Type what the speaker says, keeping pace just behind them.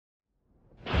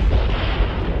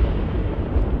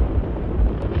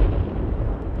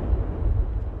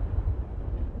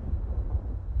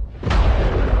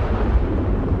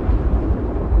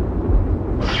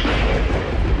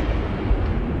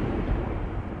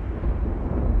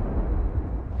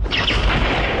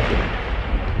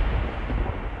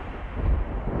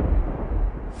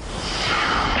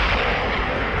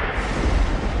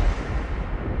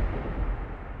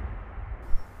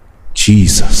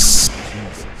Jesus,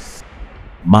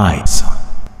 my son,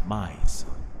 my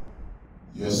son.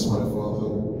 Yes, my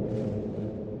Father.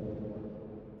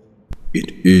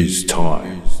 It is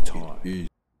time.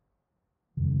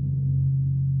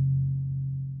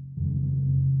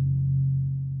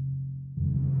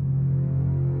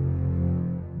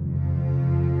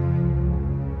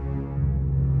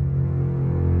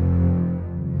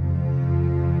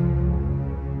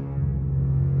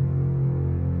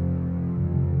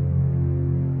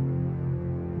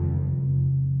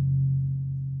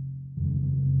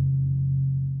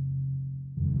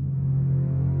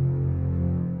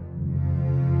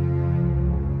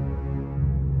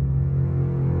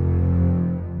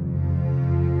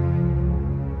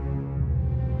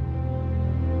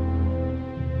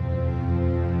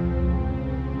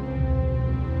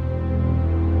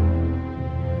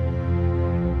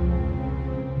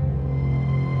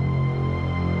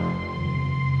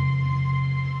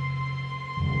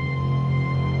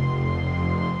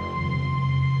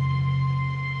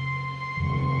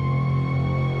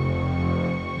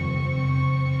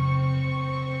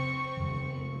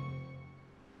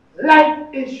 Life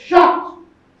is short.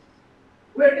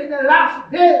 We're in the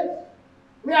last days.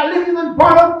 We are living on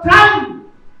borrowed time.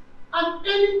 And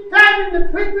any time in the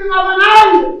twinkling of an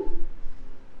eye,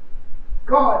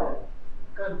 God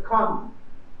can come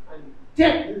and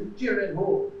take his children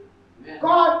home. Amen.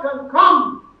 God can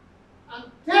come and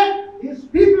take his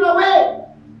people away.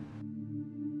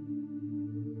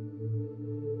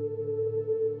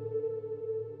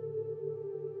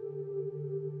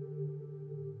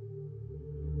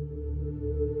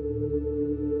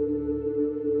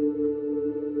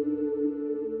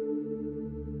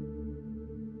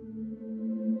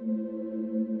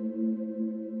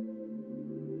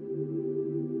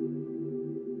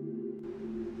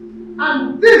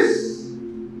 And this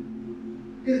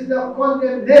is the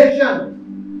condemnation,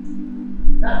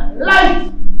 that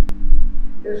light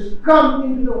is come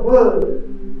into the world,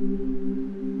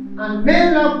 and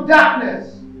men love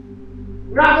darkness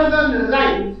rather than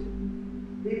light,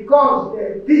 because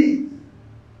their deeds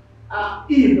are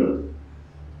evil.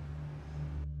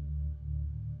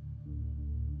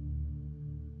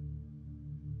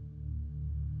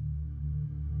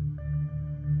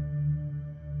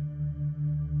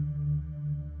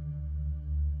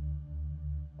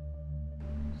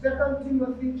 Second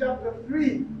Timothy chapter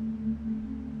 3,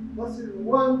 verses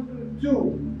 1 through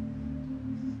 2.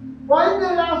 For in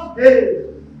the last days,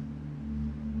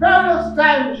 perilous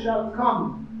times shall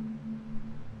come.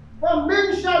 For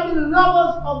men shall be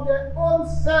lovers of their own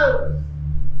selves,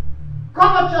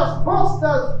 covetous,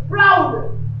 boasters,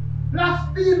 proud,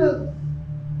 blasphemers,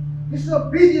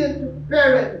 disobedient to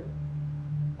parents,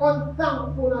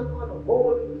 unthankful and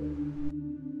unholy.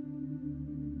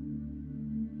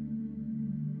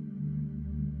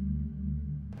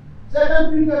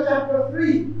 Second Peter chapter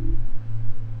 3,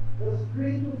 verse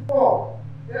 3 to 4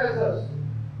 tells us,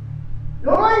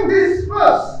 knowing this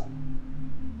first,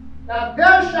 that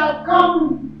there shall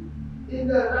come in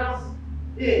the last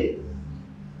days.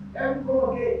 Let me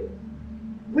go again.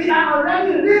 We are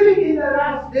already living in the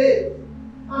last days.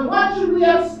 And what should we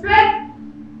expect?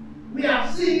 We are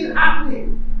seeing it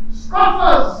happening.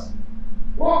 Scoffers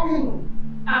walking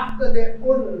after their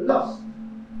own lust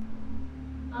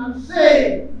and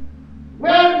saying,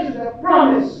 where is the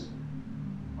promise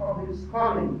of his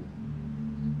coming?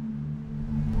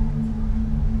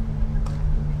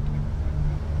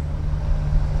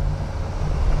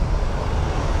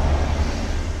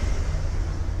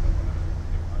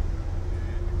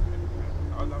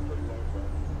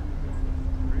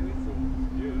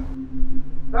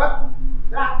 But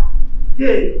that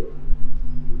day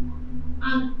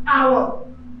and hour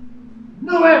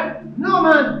knoweth no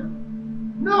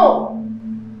man, no,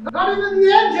 not even the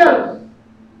angels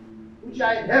which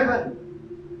are in heaven,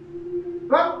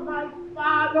 but my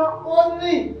Father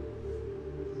only.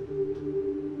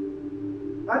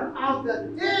 But as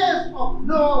the days of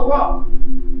Noah were,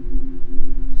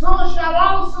 so shall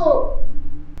also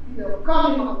be the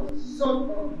coming of the Son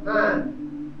of Man.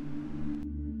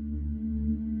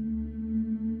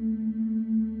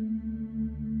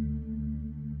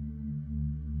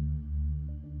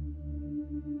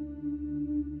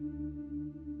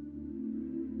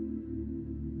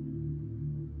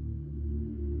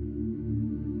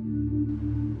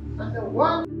 And the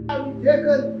one shall be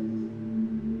taken,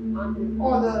 and the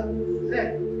other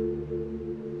left.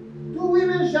 Two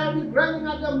women shall be grinding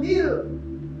at the mill.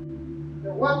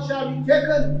 The one shall be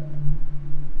taken,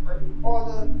 and the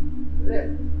other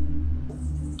left.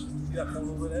 See that come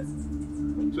over there?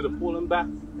 To the pole and back,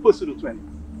 push to the 20.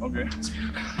 Okay.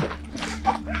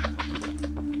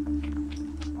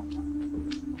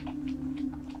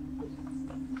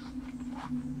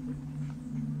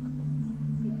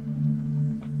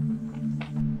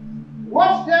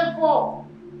 Therefore,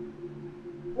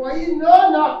 for ye know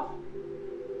not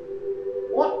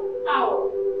what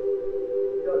hour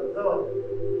your Lord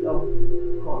doth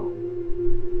come.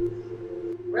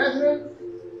 Brethren,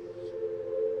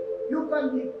 you can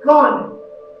be gone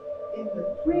in the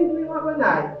twinkling of an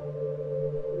eye.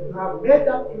 You have made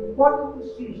that important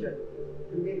decision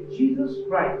to make Jesus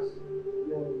Christ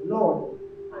your Lord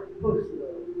and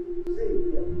personal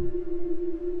Savior.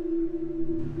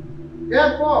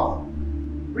 Therefore,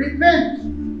 repent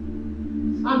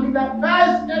and be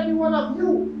baptized, every one of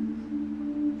you,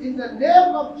 in the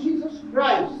name of Jesus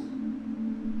Christ,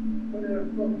 for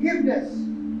the forgiveness,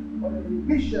 for the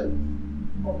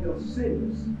remission of your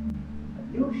sins,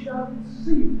 and you shall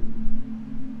receive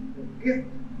the gift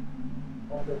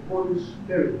of the Holy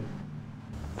Spirit.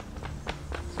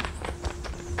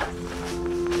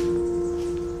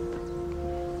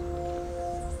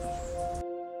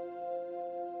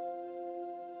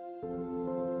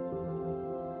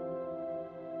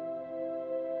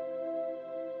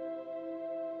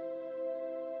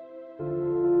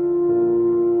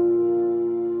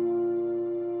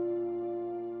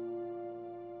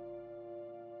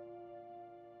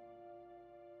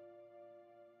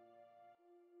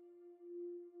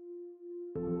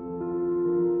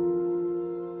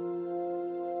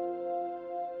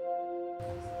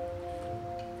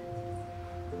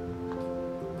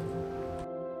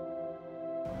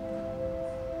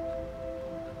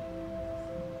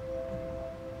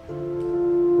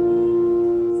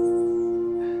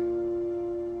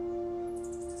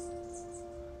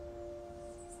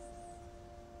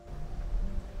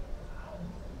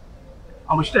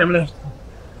 How much time left?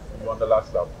 You want the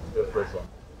last lap? Just press on.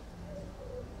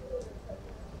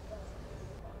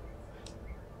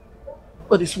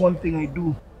 But it's one thing I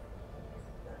do.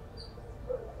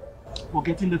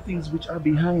 Forgetting the things which are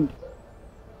behind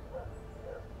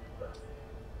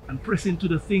and pressing to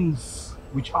the things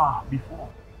which are before.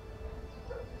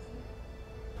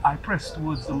 I press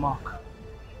towards the mark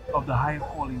of the higher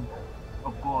calling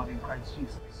of God in Christ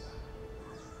Jesus.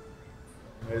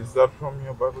 Is that from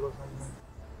your Bible or something?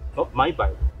 Not my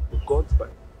Bible, but God's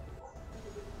Bible.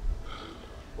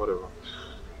 Whatever.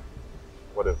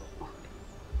 Whatever.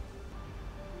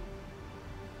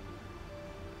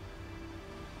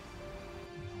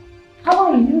 How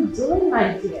are you doing,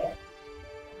 my dear?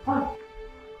 Why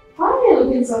are you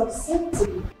looking so upset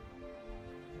today?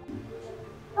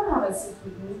 Come have a seat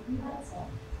with me.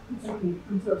 It's okay.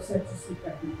 I'm so upset to sleep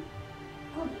at you.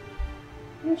 Oh,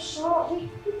 you're sure? We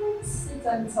can sit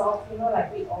and talk,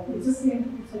 like we always do.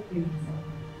 It's okay.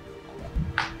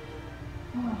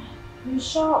 Oh, you're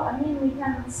sure? I mean, we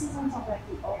can sit and talk like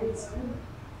we always do.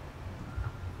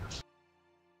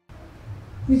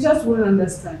 You just won't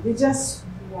understand. They just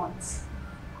want.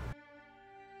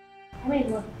 I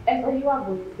mean, whatever you are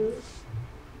going through,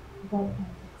 God can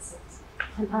fix it.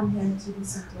 And I'm here to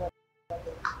listen to it.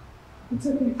 It's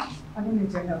okay. I don't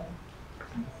need your help.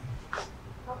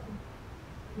 Okay.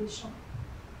 You sure?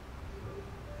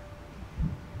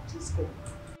 Just go.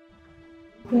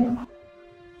 Okay.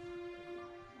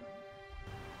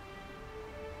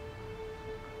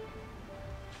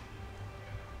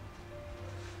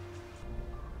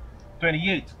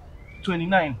 $28,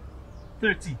 $29,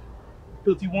 $30,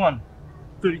 $31,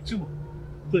 $32,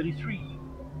 $33,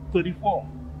 $34,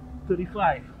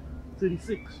 $35,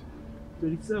 $36,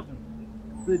 $37,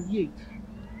 $38,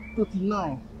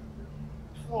 $39,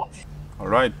 $40.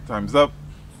 Alright, time's up.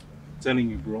 Telling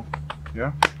you, bro.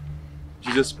 Yeah?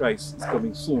 Jesus Christ is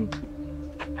coming soon.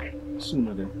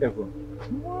 Sooner than ever.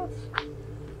 What?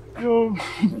 Yo,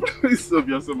 please serve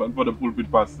your sermon for the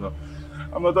pulpit pastor.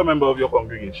 I'm not a member of your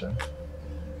congregation.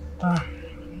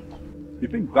 You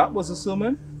think that was a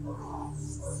sermon?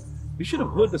 You should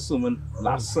have heard the sermon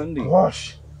last Sunday.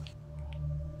 Gosh.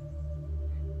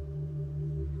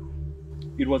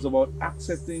 It was about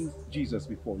accepting Jesus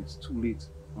before it's too late.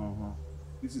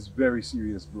 This is very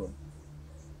serious, bro.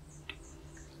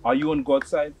 Are you on God's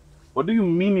side? What do you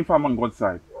mean if I'm on God's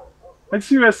side? Like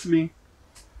seriously?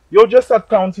 You're just at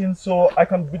counting so I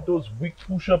can beat those weak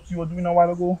push-ups you were doing a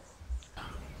while ago?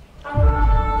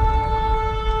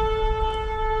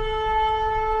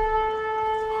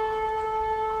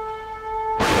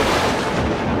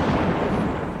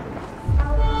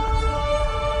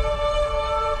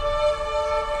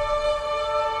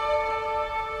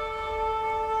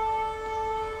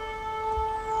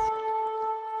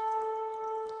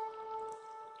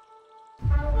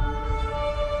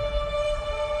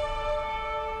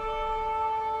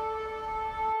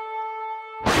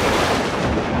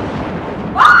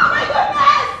 Oh my goodness!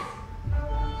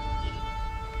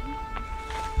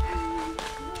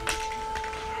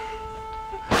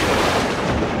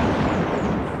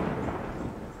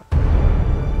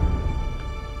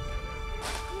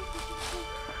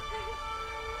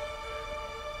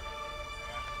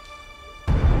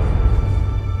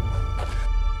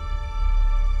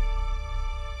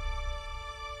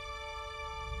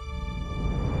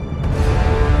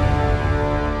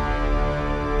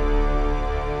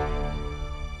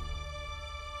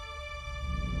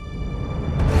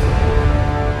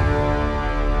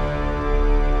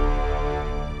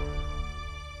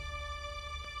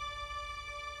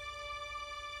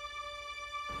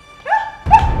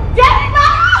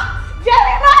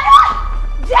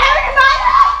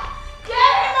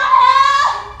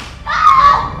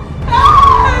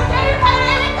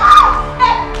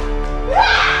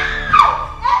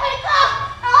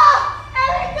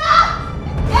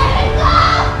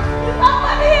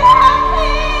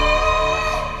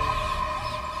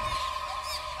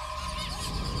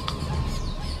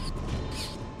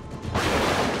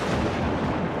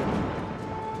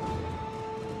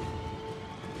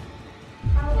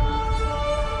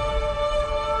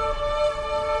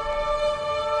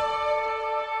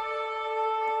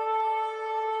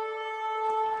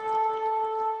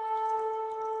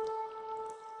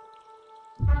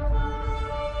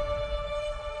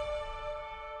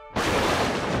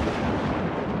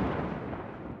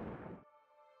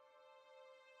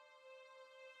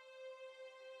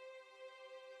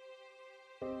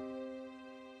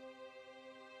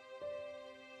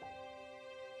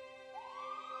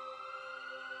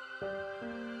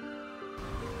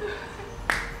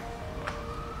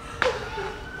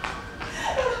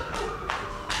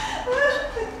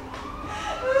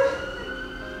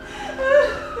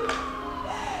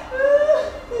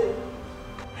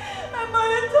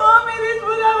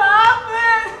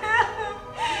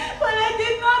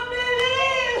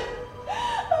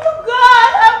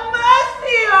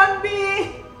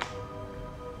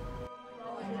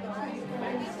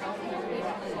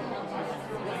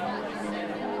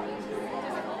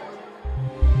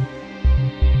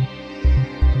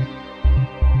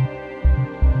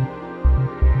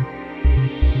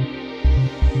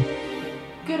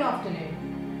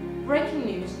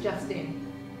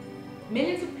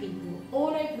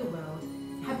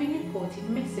 reported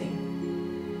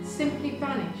missing, simply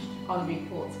vanished are the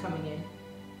reports coming in.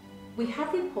 We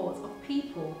have reports of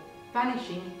people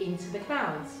vanishing into the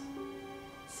clouds.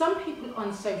 Some people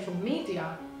on social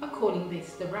media are calling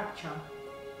this the rapture.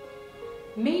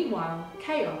 Meanwhile,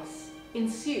 chaos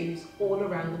ensues all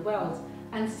around the world,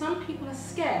 and some people are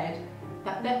scared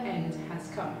that their end has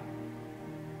come.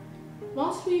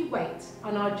 Whilst we wait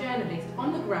on our journalist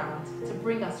on the ground to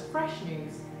bring us fresh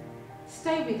news,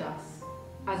 stay with us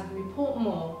as we report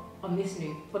more on this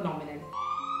new phenomenon.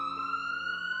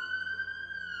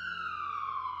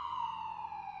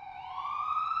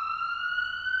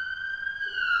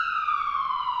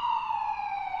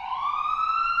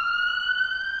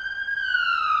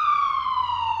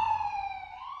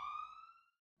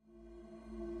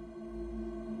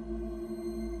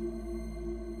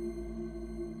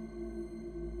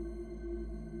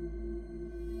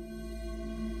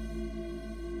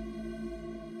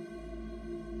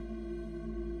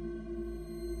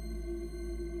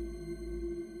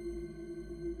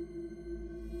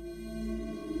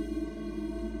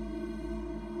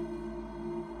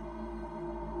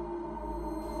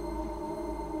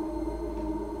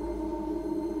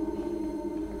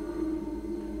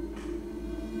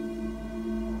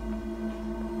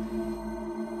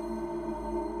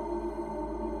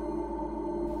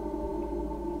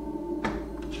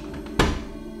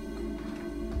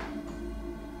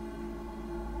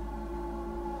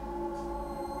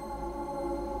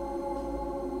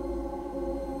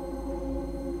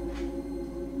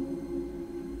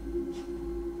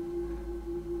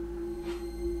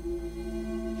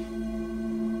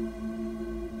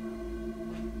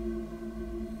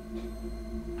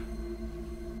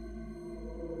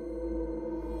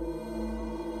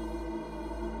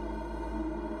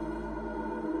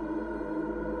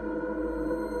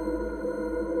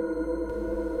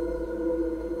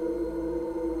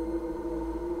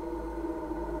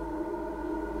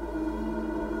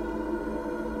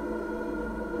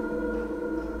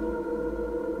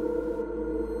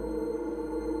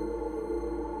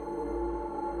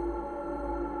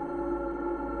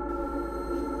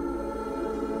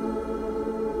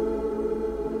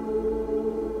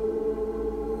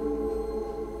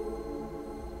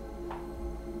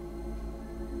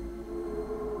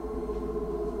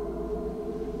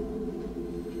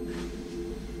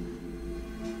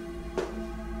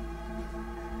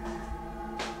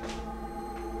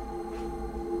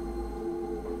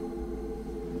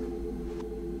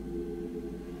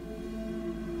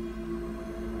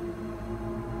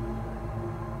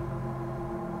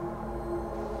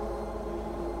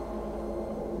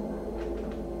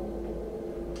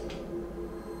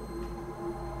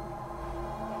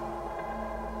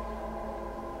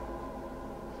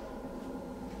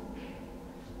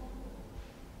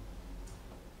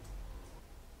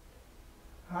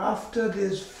 After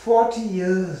these 40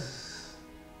 years,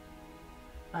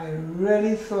 I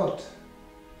really thought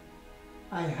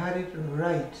I had it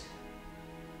right.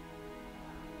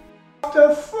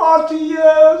 After 40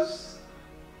 years,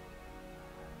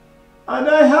 and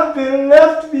I have been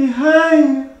left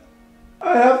behind.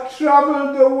 I have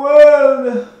traveled the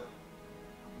world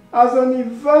as an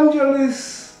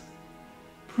evangelist,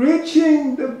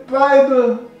 preaching the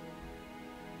Bible.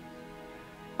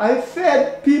 I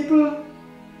fed people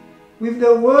with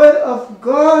the Word of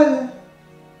God.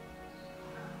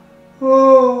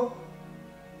 Oh,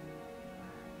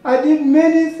 I did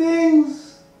many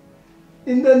things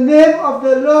in the name of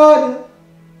the Lord.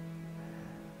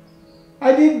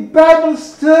 I did Bible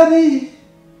study.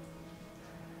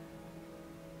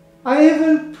 I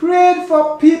even prayed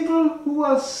for people who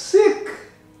are sick,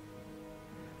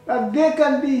 that they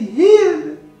can be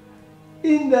healed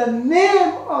in the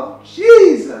name of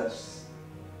Jesus.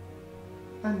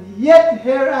 And yet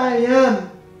here I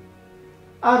am.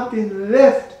 I've been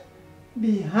left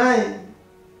behind.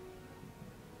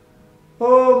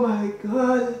 Oh my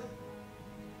God,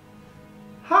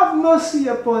 have mercy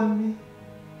upon me.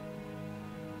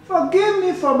 Forgive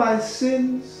me for my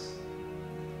sins.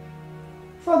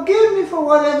 Forgive me for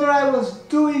whatever I was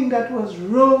doing that was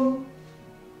wrong.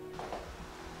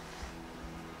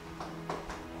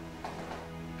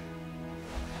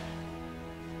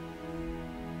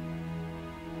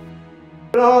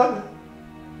 Lord,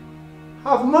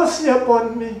 have mercy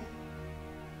upon me.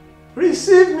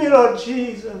 Receive me, Lord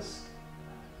Jesus.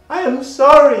 I am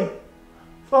sorry.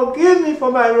 Forgive me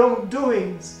for my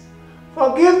wrongdoings.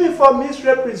 Forgive me for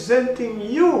misrepresenting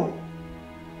you.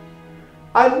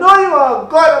 I know you are a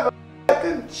God of a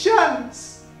second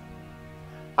chance.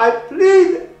 I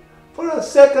plead for a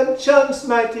second chance,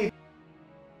 mighty God.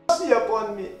 Have mercy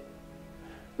upon me.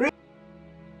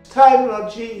 time,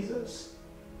 Lord Jesus.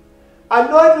 I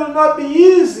know it will not be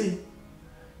easy,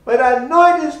 but I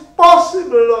know it is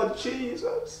possible, Lord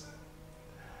Jesus.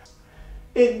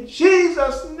 In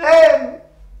Jesus' name,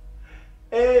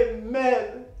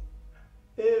 amen.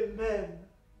 Amen.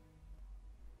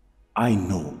 I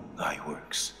know thy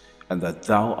works, and that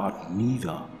thou art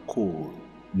neither cold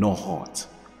nor hot.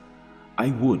 I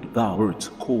would thou wert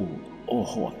cold or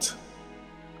hot.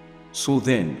 So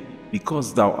then,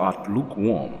 because thou art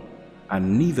lukewarm,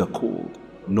 and neither cold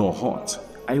nor hot,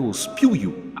 I will spew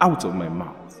you out of my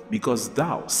mouth, because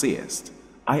thou sayest,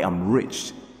 I am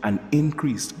rich and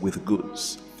increased with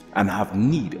goods, and have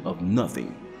need of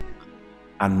nothing,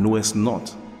 and knowest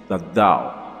not that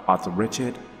thou art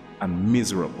wretched and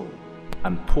miserable,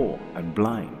 and poor and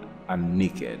blind and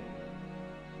naked.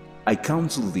 I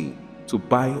counsel thee to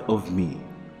buy of me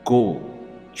gold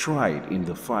tried in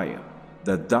the fire,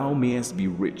 that thou mayest be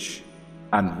rich,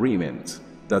 and raiment,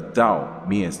 that thou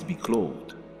mayest be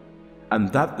clothed,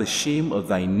 and that the shame of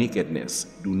thy nakedness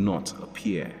do not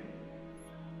appear.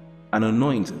 And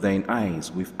anoint thine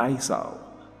eyes with eye salve,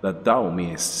 that thou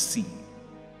mayest see.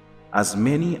 As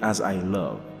many as I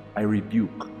love, I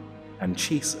rebuke and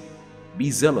chasten. Be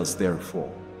zealous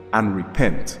therefore, and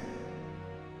repent.